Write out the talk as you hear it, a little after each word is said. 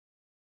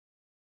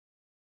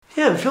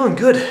Yeah, I'm feeling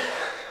good.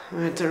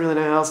 I don't really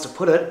know how else to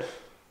put it.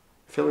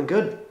 Feeling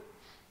good.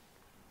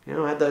 You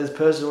know, I had those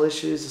personal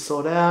issues to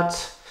sort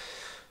out.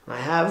 I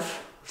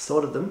have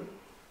sorted them.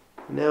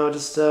 Now I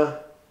just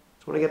want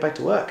to get back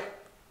to work.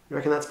 You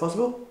reckon that's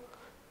possible?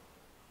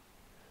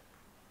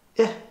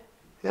 Yeah,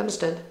 I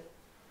understand.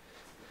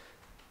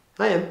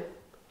 I am.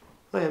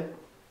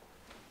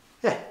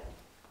 Yeah.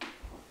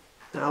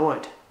 No, I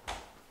won't.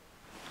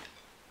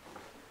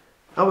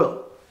 I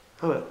will.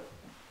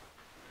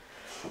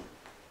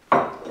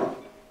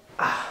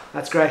 Ah,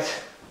 that's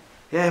great.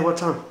 Yeah, what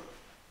time?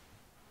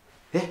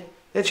 Yeah,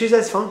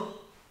 Tuesday's fine.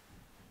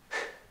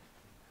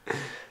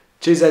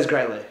 Tuesday's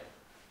great, Lou.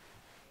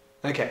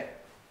 Okay.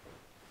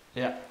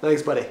 Yeah,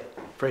 thanks, buddy.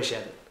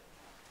 Appreciate it.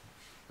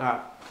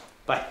 Alright,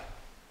 bye.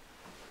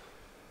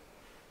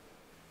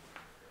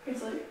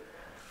 Who's Lou?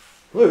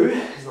 Lou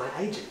is my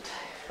agent.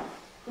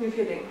 You're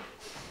kidding.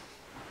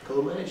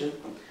 Call my agent.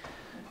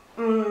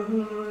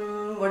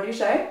 What did you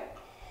say?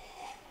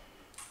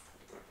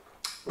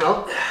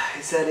 Well,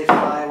 he said if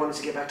I wanted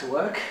to get back to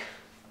work,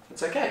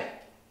 it's okay.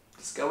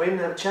 Just go in,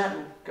 have a chat,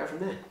 and go from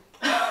there.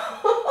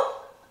 That's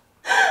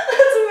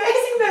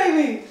amazing,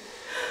 baby!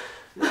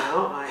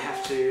 Now I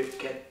have to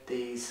get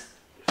these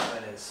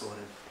photos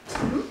sorted.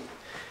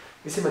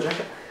 You see my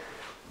jacket?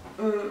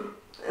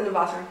 In the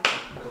bathroom.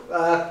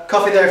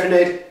 Coffee there if you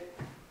need.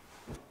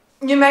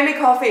 You made me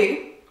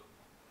coffee.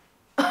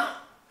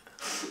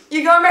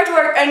 You're going back to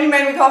work and you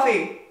made me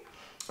coffee.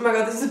 Oh my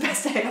god, this is the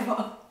best day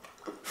ever.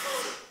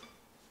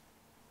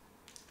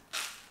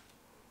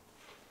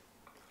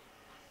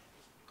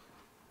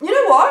 You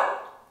know what?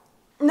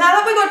 Now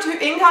that we got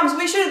 2 incomes,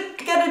 we should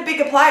get a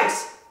bigger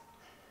place.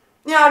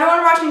 Yeah, I don't want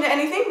to rush into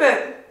anything,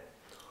 but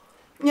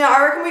yeah,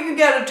 I reckon we could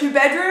get a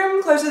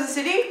 2-bedroom close to the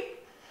city.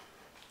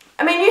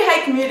 I mean, you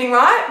hate commuting,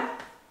 right?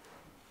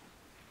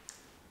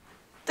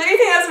 Don't you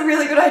think that's a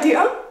really good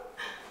idea?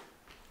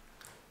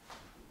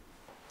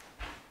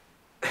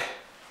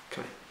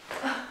 Come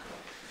here.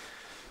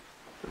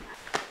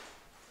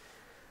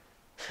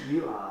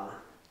 You are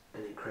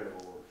an incredible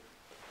woman.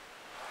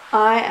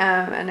 I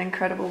am an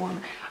incredible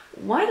woman.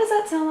 Why does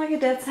that sound like a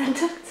dead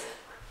sentence?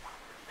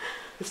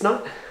 It's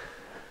not.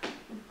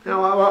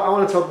 No, I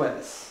want to talk about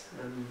this.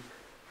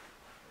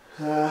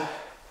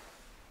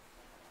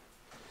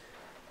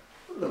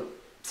 Look,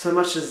 so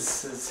much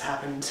has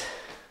happened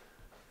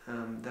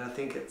that I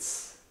think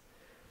it's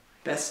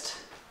best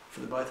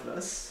for the both of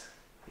us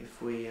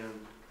if we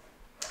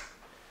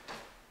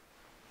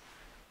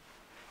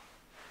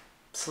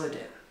slow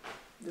down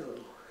a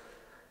little.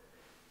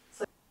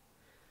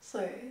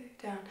 Slow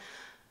down.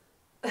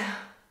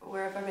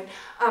 Where have I been?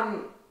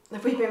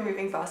 Have we been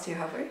moving fast here,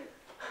 have we?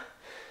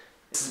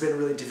 This has been a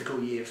really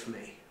difficult year for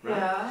me, right?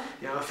 Yeah.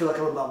 You know, I feel like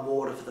I'm above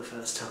water for the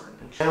first time.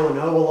 Now I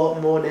know a lot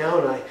more now,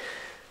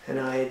 and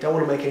I don't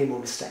want to make any more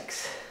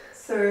mistakes.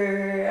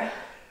 So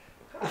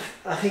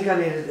I think I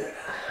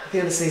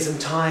just need some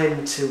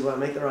time to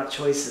make the right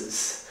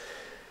choices.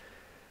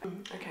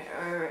 okay,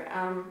 alright,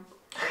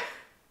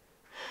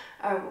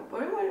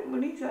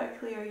 what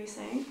exactly are you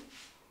saying?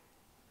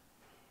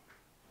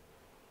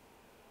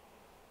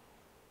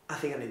 I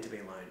think I need to be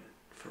alone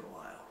for a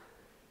while.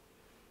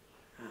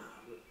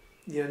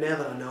 You know, now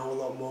that I know a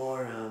lot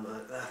more,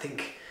 I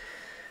think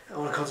I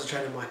want to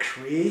concentrate on my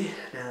career.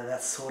 Now that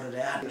that's sorted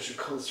out, I should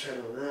concentrate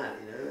on that,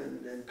 you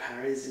know, and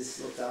Paris is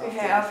looked after.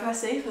 Okay,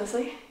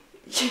 firstly,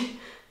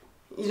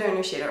 you don't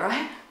know shit,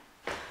 alright?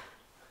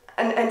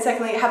 And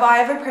secondly, have I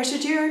ever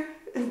pressured you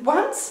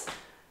once?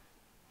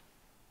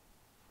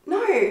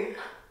 No.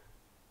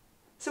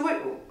 So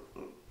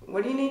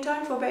what do you need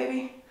time for,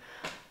 baby?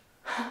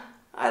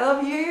 I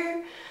love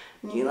you,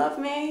 and you love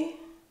me,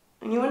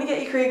 and you want to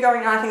get your career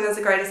going, and I think that's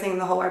the greatest thing in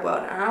the whole wide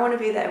world, and I want to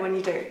be there when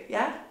you do,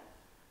 yeah?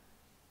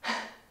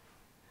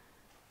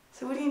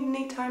 So what do you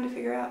need time to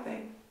figure out,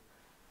 babe?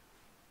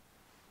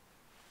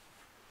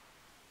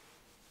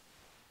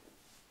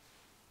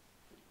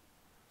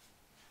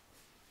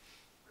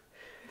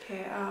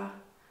 Okay,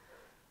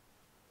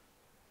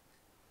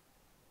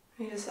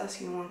 let me just ask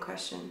you one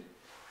question.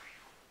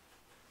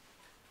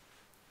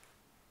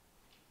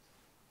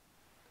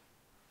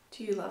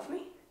 Do you love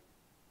me?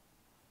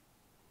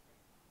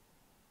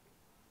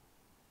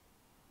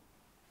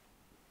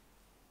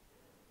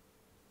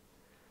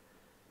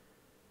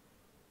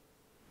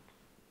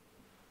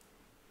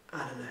 I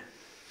don't know.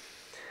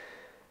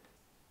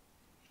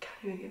 You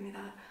can't even give me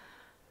that.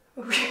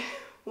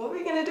 What were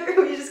you gonna do?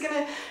 Were you just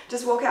gonna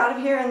walk out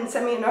of here and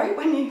send me a note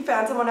when you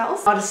found someone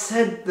else? I just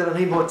said that I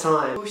need more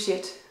time.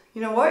 Bullshit.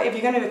 You know what? If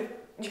you're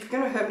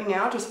gonna hurt me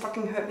now, just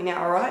fucking hurt me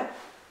now, alright?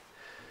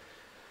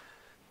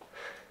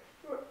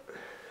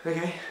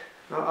 Okay,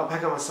 I'll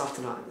pack up my stuff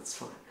tonight. It's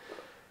fine.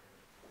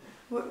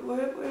 What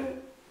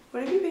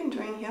have you been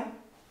doing here?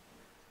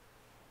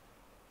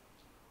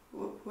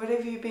 What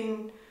have you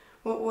been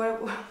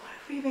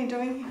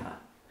doing here?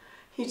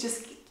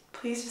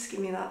 Please just give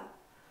me that.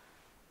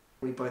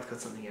 We both got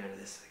something out of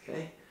this,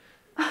 okay?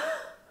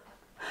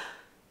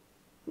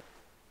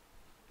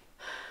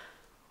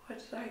 What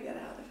did I get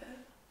out of it?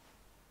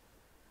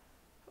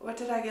 What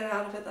did I get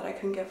out of it that I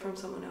couldn't get from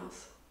someone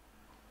else?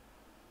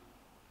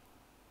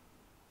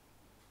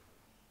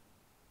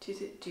 Do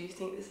you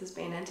think this has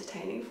been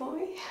entertaining for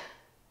me?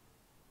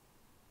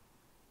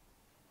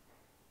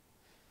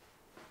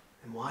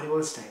 And why do you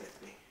want to stay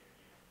with me?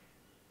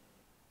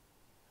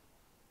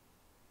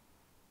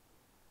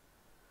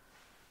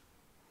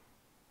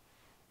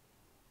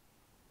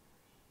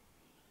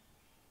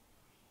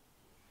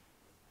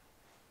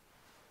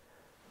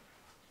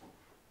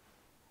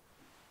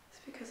 It's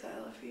because I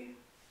love you.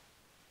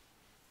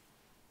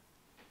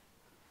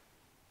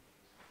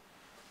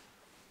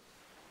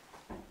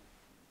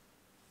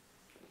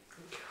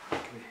 Come here.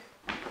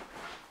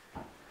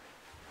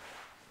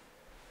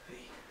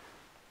 Hey.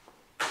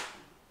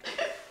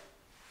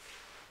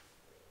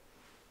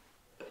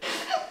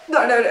 No.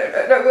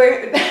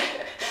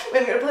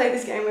 We're gonna play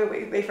this game where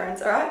we be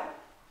friends, alright?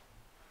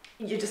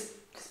 You just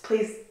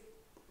please,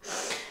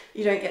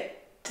 you don't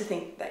get to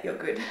think that you're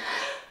good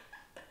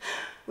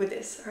with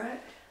this,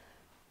 alright?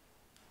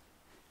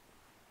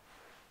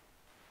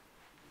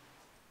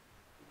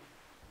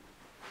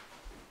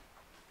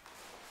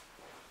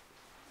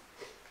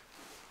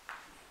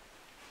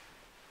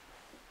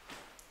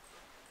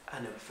 I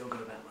never feel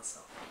good about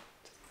myself.